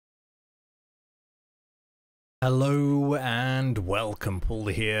Hello and welcome,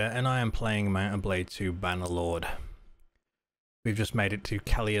 Pauleh here, and I am playing Mount and Blade 2 Bannerlord. We've just made it to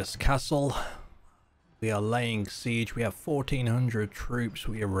Callias Castle. We are laying siege. We have 1400 troops.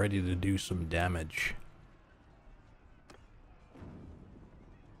 We are ready to do some damage.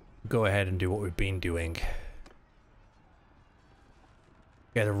 Go ahead and do what we've been doing.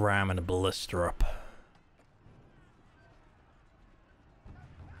 Get a ram and a ballista up.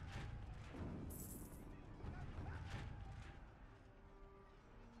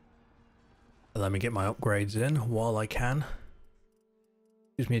 Let me get my upgrades in while I can.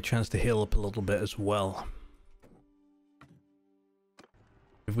 Gives me a chance to heal up a little bit as well.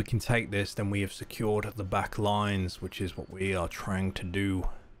 If we can take this, then we have secured the back lines, which is what we are trying to do.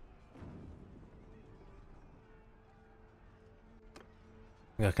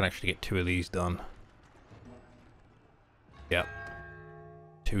 I think I can actually get 2 of these done. Yep.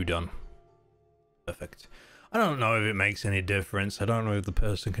 2 done. Perfect. I don't know if it makes any difference. I don't know if the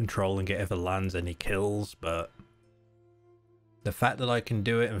person controlling it ever lands any kills, but the fact that I can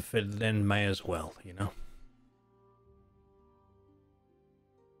do it and fit it in may as well, you know?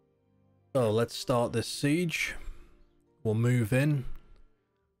 So let's start this siege. We'll move in,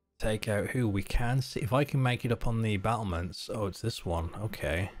 take out who we can. See if I can make it up on the battlements. Oh, it's this one.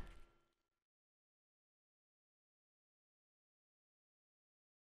 Okay.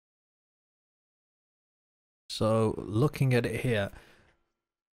 So looking at it here,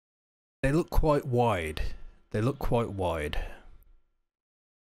 they look quite wide. They look quite wide.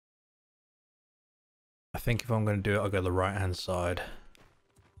 I think if I'm going to do it, I'll go the right hand side.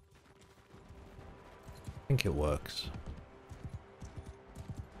 I think it works.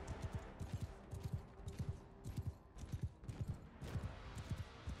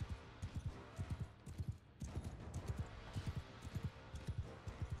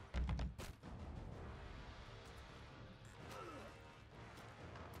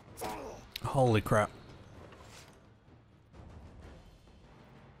 Holy crap.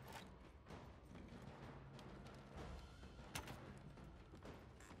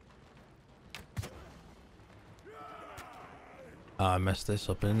 I messed this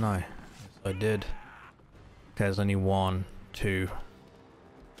up, didn't I? Yes, I did. Okay, there's only 1, 2.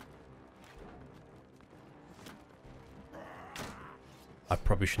 I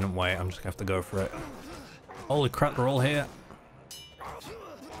probably shouldn't wait, I'm just gonna have to go for it. Holy crap, they're all here.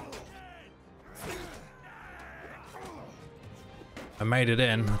 I made it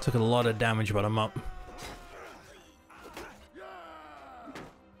in. I took a lot of damage, but I'm up.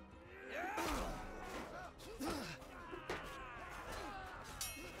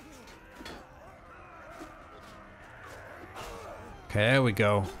 Okay, there we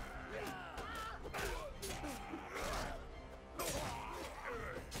go.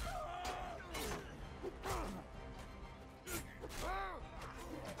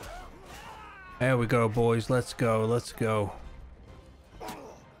 There we go, boys. Let's go. Let's go.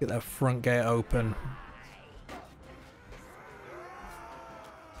 Get that front gate open.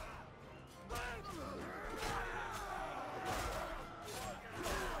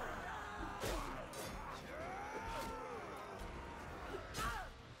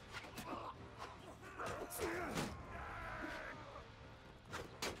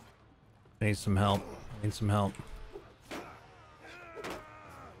 Need some help. Need some help.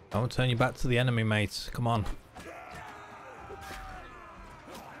 Don't turn your back to the enemy, mates. Come on.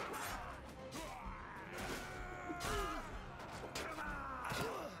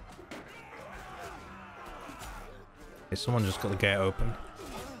 Okay, someone just got the gate open.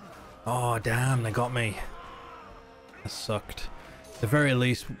 Oh, damn, they got me. That sucked. At the very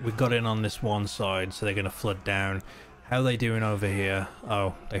least, we got in on this one side, so they're going to flood down. How are they doing over here?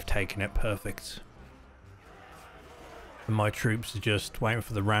 Oh, they've taken it. Perfect. And my troops are just waiting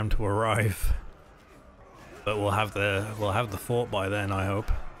for the ram to arrive. But we'll have the fort by then, I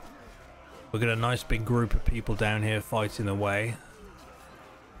hope. We've got a nice big group of people down here fighting away.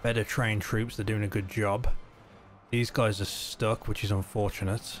 Better trained troops, they're doing a good job. These guys are stuck, which is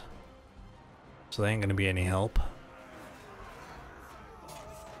unfortunate. So they ain't going to be any help.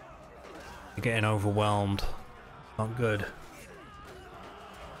 They're getting overwhelmed. Not good.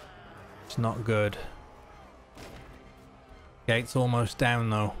 It's not good. Gate's almost down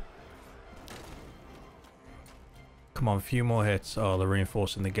though. Come on, a few more hits. Oh, they're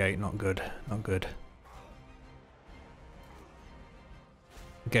reinforcing the gate. Not good. Not good.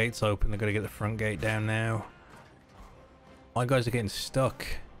 The gate's open. They've got to get the front gate down now. My guys are getting stuck.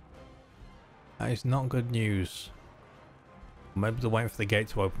 That is not good news. Maybe they're waiting for the gate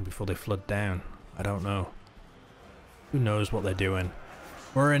to open before they flood down. I don't know. Who knows what they're doing.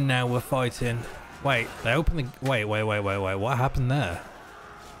 We're in now, we're fighting. Wait, they opened the... Wait. What happened there?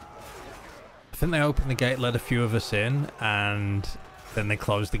 I think they opened the gate, let a few of us in, and then they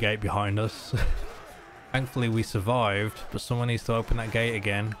closed the gate behind us. Thankfully we survived, but someone needs to open that gate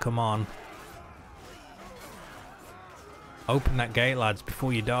again. Come on. Open that gate, lads,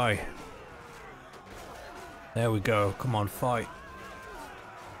 before you die. There we go. Come on, fight.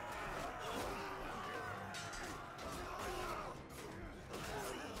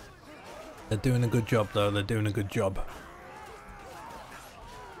 They're doing a good job, though. They're doing a good job.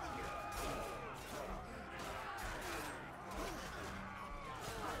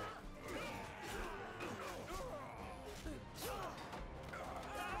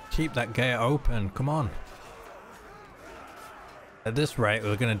 Keep that gate open. Come on. At this rate,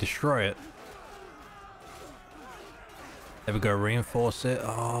 we're going to destroy it. There we go. Reinforce it.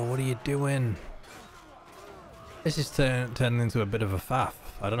 Oh, what are you doing? This is turning into a bit of a faff.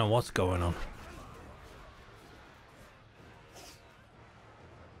 I don't know what's going on.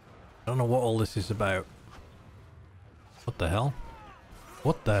 I don't know what all this is about. What the hell?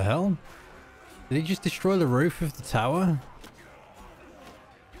 What the hell? Did he just destroy the roof of the tower?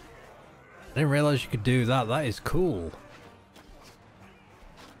 I didn't realize you could do that. That is cool.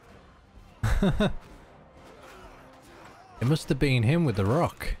 It must have been him with the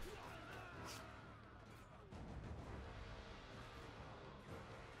rock.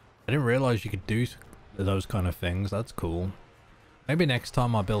 I didn't realize you could do those kind of things. That's cool. Maybe next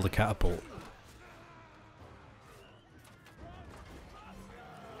time I'll build a catapult.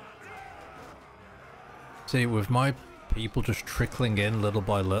 See, with my people just trickling in little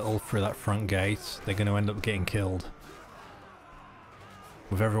by little through that front gate, they're going to end up getting killed.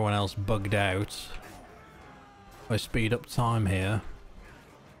 With everyone else bugged out, if I speed up time here,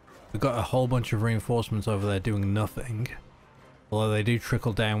 we've got a whole bunch of reinforcements over there doing nothing. Although they do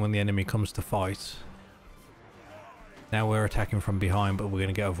trickle down when the enemy comes to fight. Now we're attacking from behind, but we're going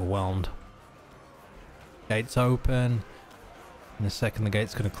to get overwhelmed. Gate's open. In a second the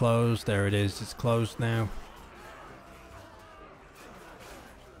gate's going to close. There it is. It's closed now.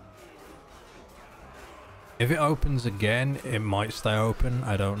 If it opens again, it might stay open.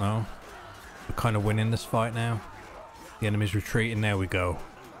 I don't know. We're kind of winning this fight now. The enemy's retreating. There we go.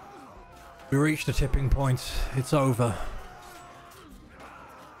 We reached the tipping point. It's over.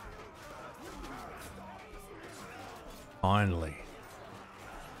 Finally.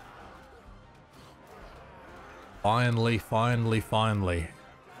 Finally.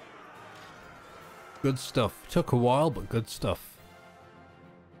 Good stuff. Took a while, but good stuff.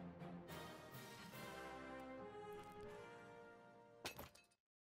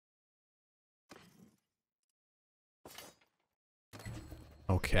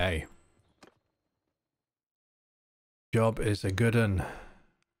 Okay. Job is a good one.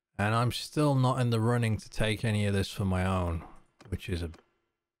 And I'm still not in the running to take any of this for my own, which is a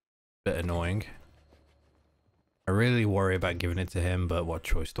bit annoying. I really worry about giving it to him, but what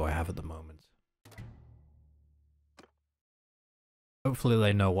choice do I have at the moment? Hopefully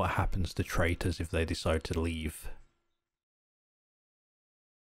they know what happens to traitors if they decide to leave.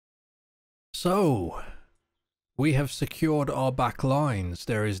 So, we have secured our back lines.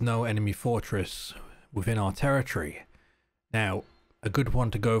 There is no enemy fortress within our territory. Now, a good one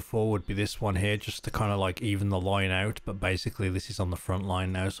to go for would be this one here, just to kind of like even the line out, but basically this is on the front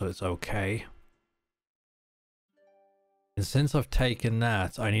line now, so it's okay. And since I've taken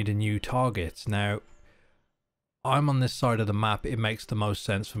that, I need a new target. Now, I'm on this side of the map. It makes the most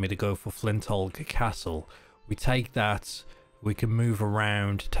sense for me to go for Flintholg Castle. We take that, we can move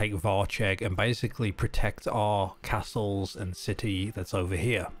around, take Varcheg, and basically protect our castles and city that's over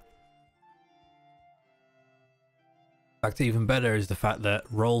here. In fact, even better is the fact that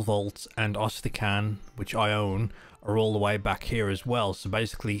Rollvolt and Ostican, which I own, are all the way back here as well. So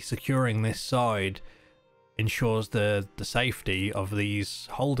basically securing this side ensures the safety of these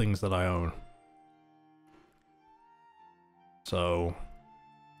holdings that I own. So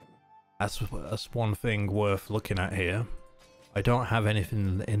that's one thing worth looking at here. I don't have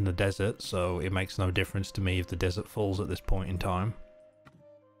anything in the desert, so it makes no difference to me if the desert falls at this point in time.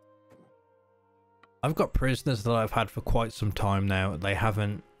 I've got prisoners that I've had for quite some time now. They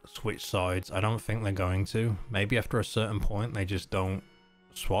haven't switched sides. I don't think they're going to. Maybe after a certain point they just don't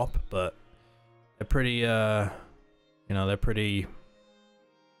swap, but they're pretty, you know, they're pretty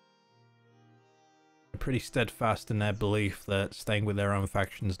steadfast in their belief that staying with their own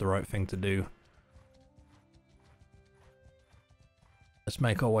faction is the right thing to do. Let's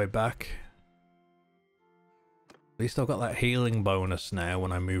make our way back. At least I've got that healing bonus now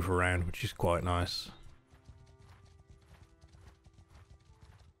when I move around, which is quite nice.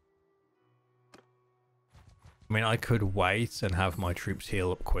 I mean, I could wait and have my troops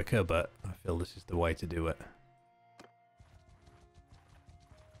heal up quicker, but I feel this is the way to do it.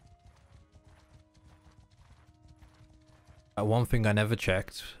 One thing I never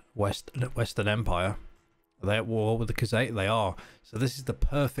checked, Western Empire, are they at war with the Khazate? They are. So this is the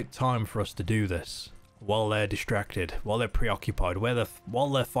perfect time for us to do this. While they're distracted, while they're preoccupied, while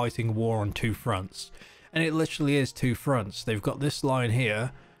they're fighting war on two fronts. And it literally is two fronts. They've got this line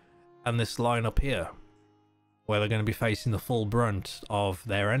here and this line up here, where they're going to be facing the full brunt of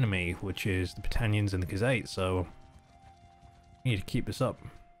their enemy, which is the Britannians and the Khazate. So we need to keep this up.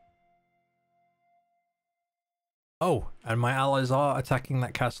 Oh, and my allies are attacking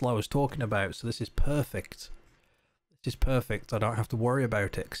that castle I was talking about, so this is perfect. This is perfect. I don't have to worry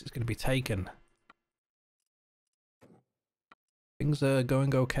about it because it's going to be taken. Things are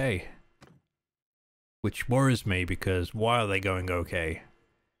going okay. Which worries me, because why are they going okay?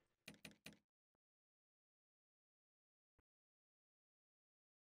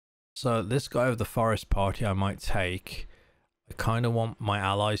 So this guy of the forest party I might take. I kind of want my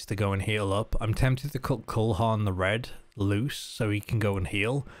allies to go and heal up. I'm tempted to cut Kulhan the Red loose so he can go and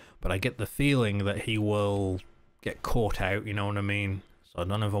heal, but I get the feeling that he will get caught out, you know what I mean? So I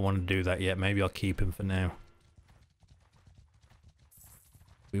don't know if I want to do that yet. Maybe I'll keep him for now.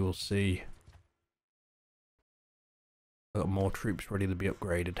 We will see. I've got more troops ready to be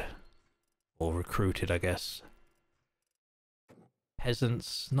upgraded. Or recruited, I guess.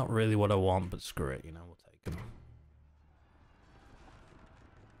 Peasants, not really what I want, but screw it, you know, we'll take them.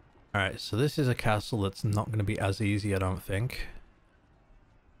 Alright, so this is a castle that's not going to be as easy, I don't think.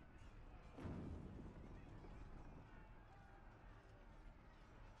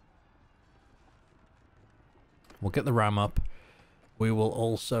 We'll get the ram up. We will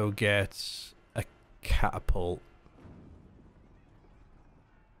also get a catapult.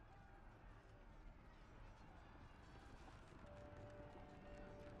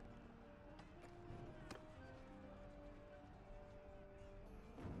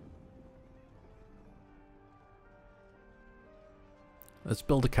 Let's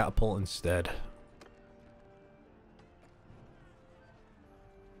build a catapult instead.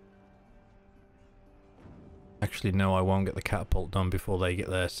 Actually, no, I won't get the catapult done before they get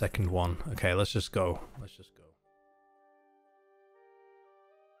their second one. Okay, let's just go. Let's just go.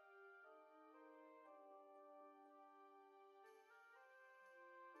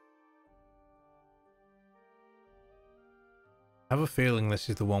 I have a feeling this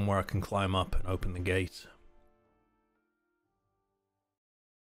is the one where I can climb up and open the gate.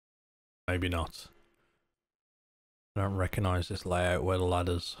 Maybe not. I don't recognize this layout. Where the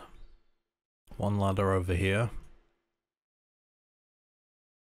ladders? One ladder over here.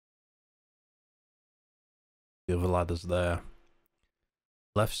 The other ladder's there.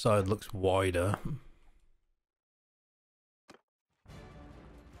 Left side looks wider.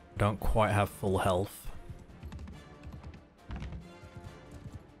 Don't quite have full health.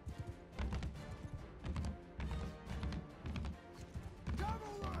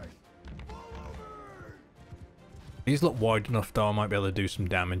 These look wide enough though, I might be able to do some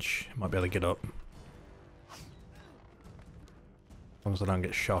damage. Might be able to get up. As long as I don't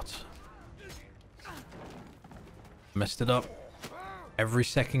get shot. Messed it up. Every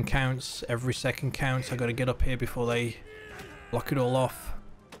second counts. Every second counts. I gotta get up here before they block it all off.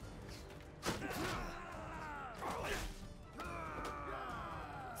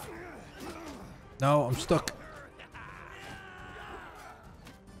 No, I'm stuck.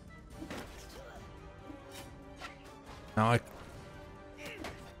 Now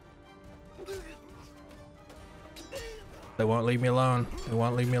they won't leave me alone. They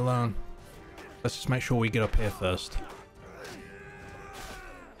won't leave me alone. Let's just make sure we get up here first.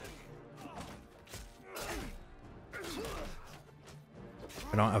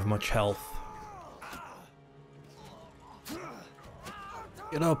 I don't have much health.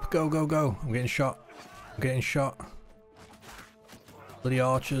 Get up, go, go, go. I'm getting shot. I'm getting shot. Bloody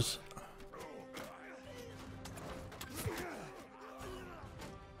archers.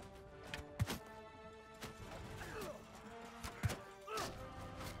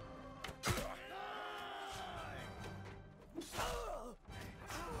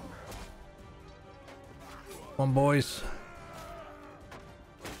 Come on, boys.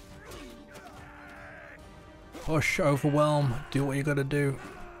 Push, overwhelm, do what you gotta do.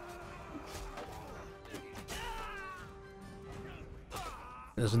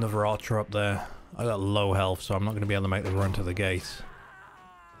 There's another archer up there. I got low health, so I'm not gonna be able to make the run to the gate.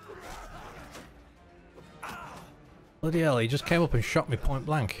 Bloody hell, he just came up and shot me point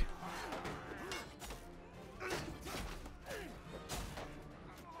blank.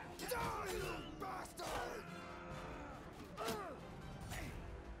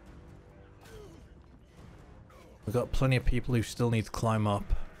 We've got plenty of people who still need to climb up.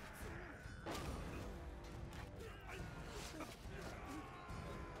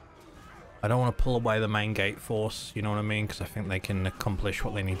 I don't want to pull away the main gate force, you know what I mean? Because I think they can accomplish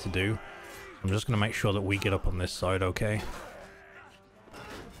what they need to do. I'm just going to make sure that we get up on this side, okay?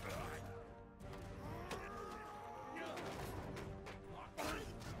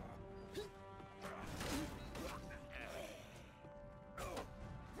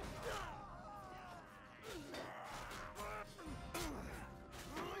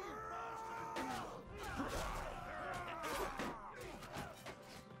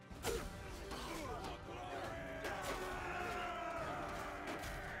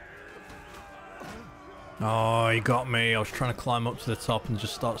 Oh, he got me. I was trying to climb up to the top and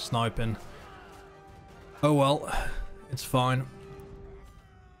just start sniping. Oh well, it's fine.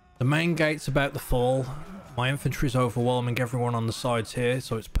 The main gate's about to fall. My infantry's overwhelming everyone on the sides here,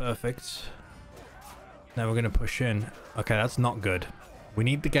 so it's perfect. Now we're going to push in. Okay, that's not good. We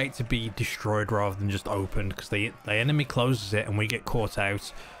need the gate to be destroyed rather than just opened, because the enemy closes it and we get caught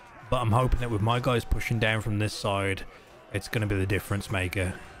out. But I'm hoping that with my guys pushing down from this side, it's going to be the difference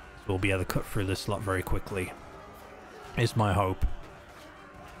maker. We'll be able to cut through this slot very quickly. Is my hope.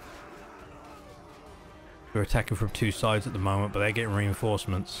 We're attacking from two sides at the moment, but they're getting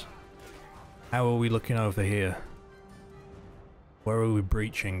reinforcements. How are we looking over here? Where are we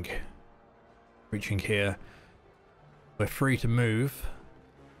breaching? Breaching here. We're free to move.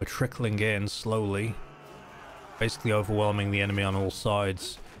 We're trickling in slowly. Basically overwhelming the enemy on all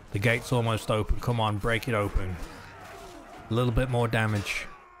sides. The gate's almost open. Come on, break it open. A little bit more damage.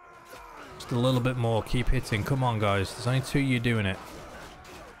 Just a little bit more. Keep hitting. Come on, guys. There's only two of you doing it.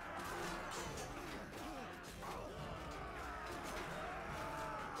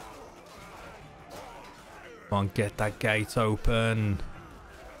 Come on, get that gate open.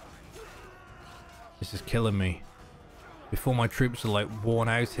 This is killing me. Before my troops are like worn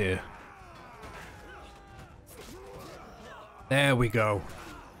out here. There we go.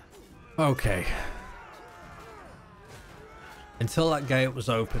 Okay. Until that gate was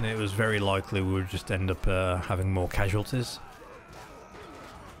open, it was very likely we would just end up having more casualties.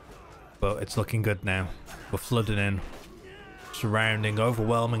 But it's looking good now. We're flooding in. Surrounding,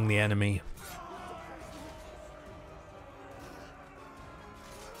 overwhelming the enemy.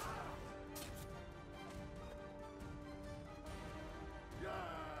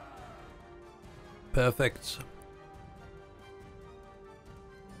 Perfect.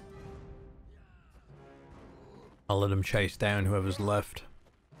 I'll let him chase down whoever's left.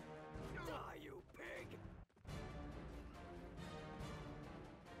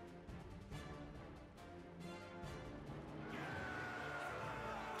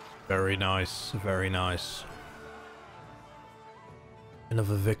 Very nice, very nice.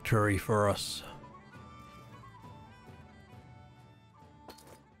 Another victory for us.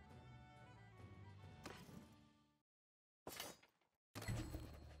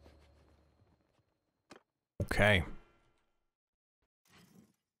 Okay.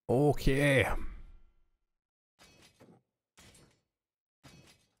 Okay.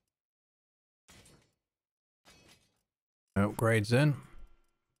 Upgrades in.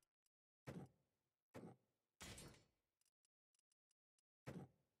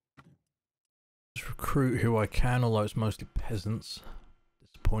 Just recruit who I can, although it's mostly peasants,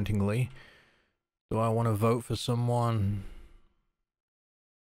 disappointingly. Do I want to vote for someone?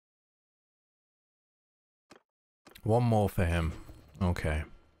 One more for him. Okay.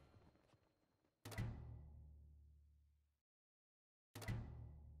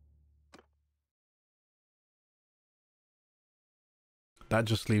 That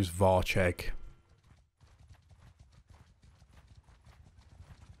just leaves Varchek.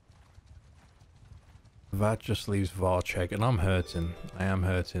 That just leaves Varchek, and I'm hurting. I am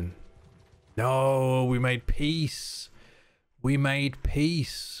hurting. No, we made peace. We made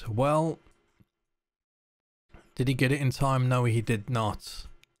peace. Well... Did he get it in time? No, he did not.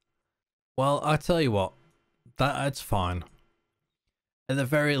 Well, I tell you what, that's fine. At the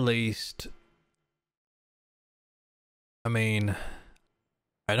very least, I mean,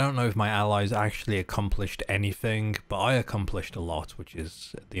 I don't know if my allies actually accomplished anything, but I accomplished a lot, which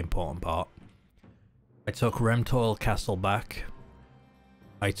is the important part. I took Remtoil Castle back.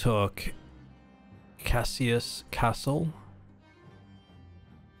 I took Cassius Castle.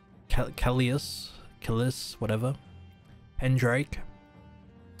 Killis, whatever. Pendrake.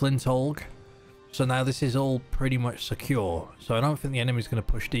 Flintolg. So now this is all pretty much secure. So I don't think the enemy's going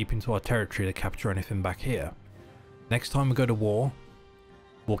to push deep into our territory to capture anything back here. Next time we go to war,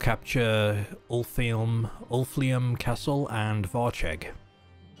 we'll capture Ulflium Castle and Varcheg.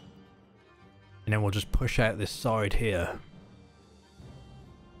 And then we'll just push out this side here.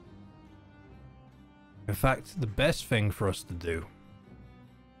 In fact, the best thing for us to do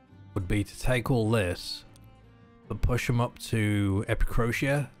would be to take all this, but push them up to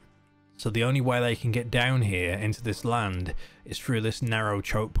Epicrocia. So the only way they can get down here into this land is through this narrow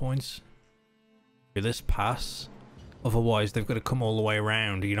choke points. Through this pass. Otherwise, they've got to come all the way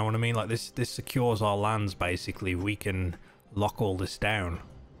around. You know what I mean? Like this secures our lands, basically. We can lock all this down.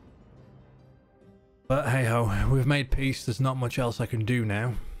 But hey ho, we've made peace. There's not much else I can do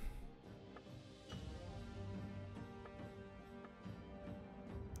now.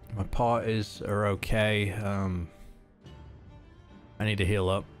 My parties are okay. I need to heal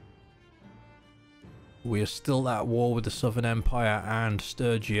up. We are still at war with the Southern Empire and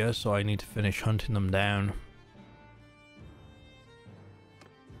Sturgia, so I need to finish hunting them down.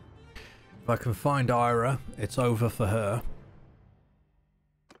 If I can find Ira, it's over for her.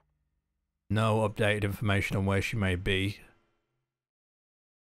 No updated information on where she may be. I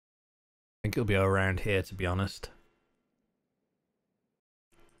think it'll be around here, to be honest.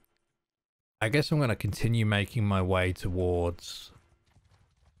 I guess I'm going to continue making my way towards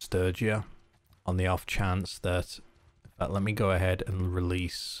Sturgia on the off chance that... In fact, let me go ahead and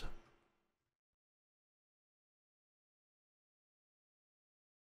release.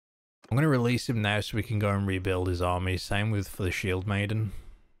 I'm going to release him now so we can go and rebuild his army. Same with for the Shield Maiden.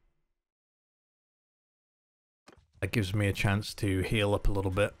 That gives me a chance to heal up a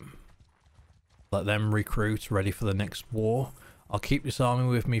little bit. Let them recruit, ready for the next war. I'll keep this army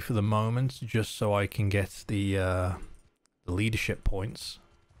with me for the moment, just so I can get the leadership points.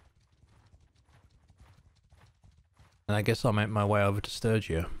 And I guess I'll make my way over to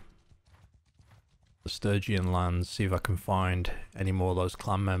Sturgia. The Sturgian lands, see if I can find any more of those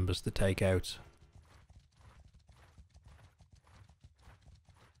clan members to take out.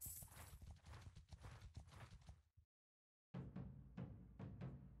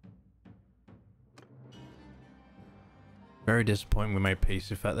 Very disappointing we made peace.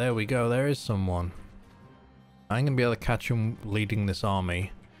 In fact, there we go, there is someone. I'm going to be able to catch him leading this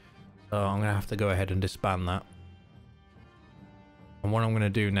army. So I'm going to have to go ahead and disband that. And what I'm going to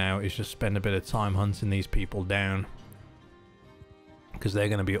do now is just spend a bit of time hunting these people down. Because they're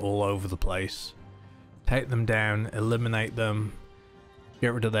going to be all over the place. Take them down, eliminate them,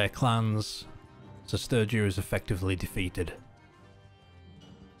 get rid of their clans. So Sturgia is effectively defeated.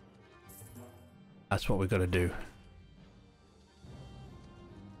 That's what we've got to do.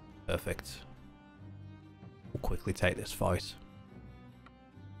 Perfect. We'll quickly take this fight.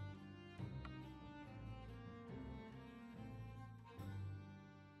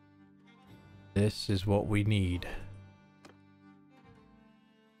 This is what we need.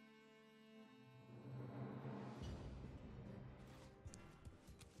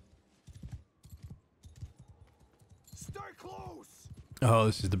 Stay close. Oh,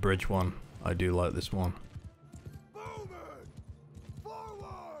 this is the bridge one. I do like this one.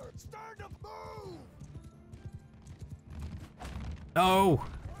 No!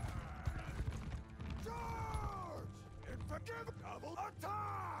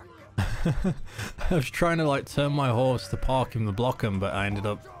 I was trying to like turn my horse to park him to block him, but I ended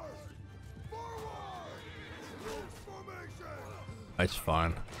up... It's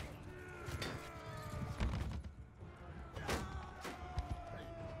fine.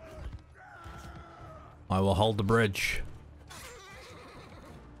 I will hold the bridge.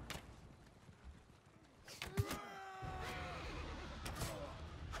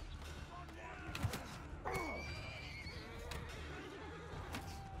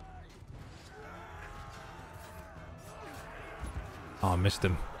 Oh, I missed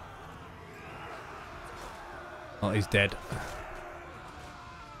him. Oh, he's dead.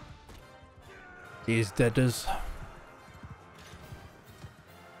 He is deaders.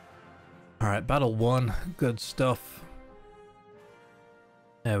 Alright, battle 1. Good stuff.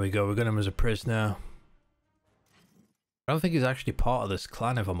 There we go, we got him as a prisoner. I don't think he's actually part of this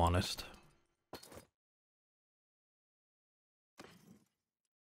clan, if I'm honest.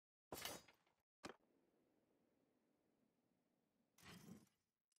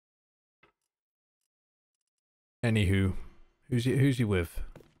 Anywho, who's he with?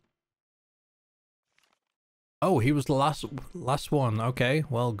 Oh, he was the last one. Okay,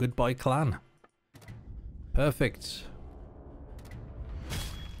 well, goodbye clan. Perfect.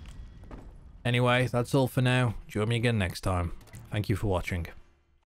 Anyway, that's all for now. Join me again next time. Thank you for watching.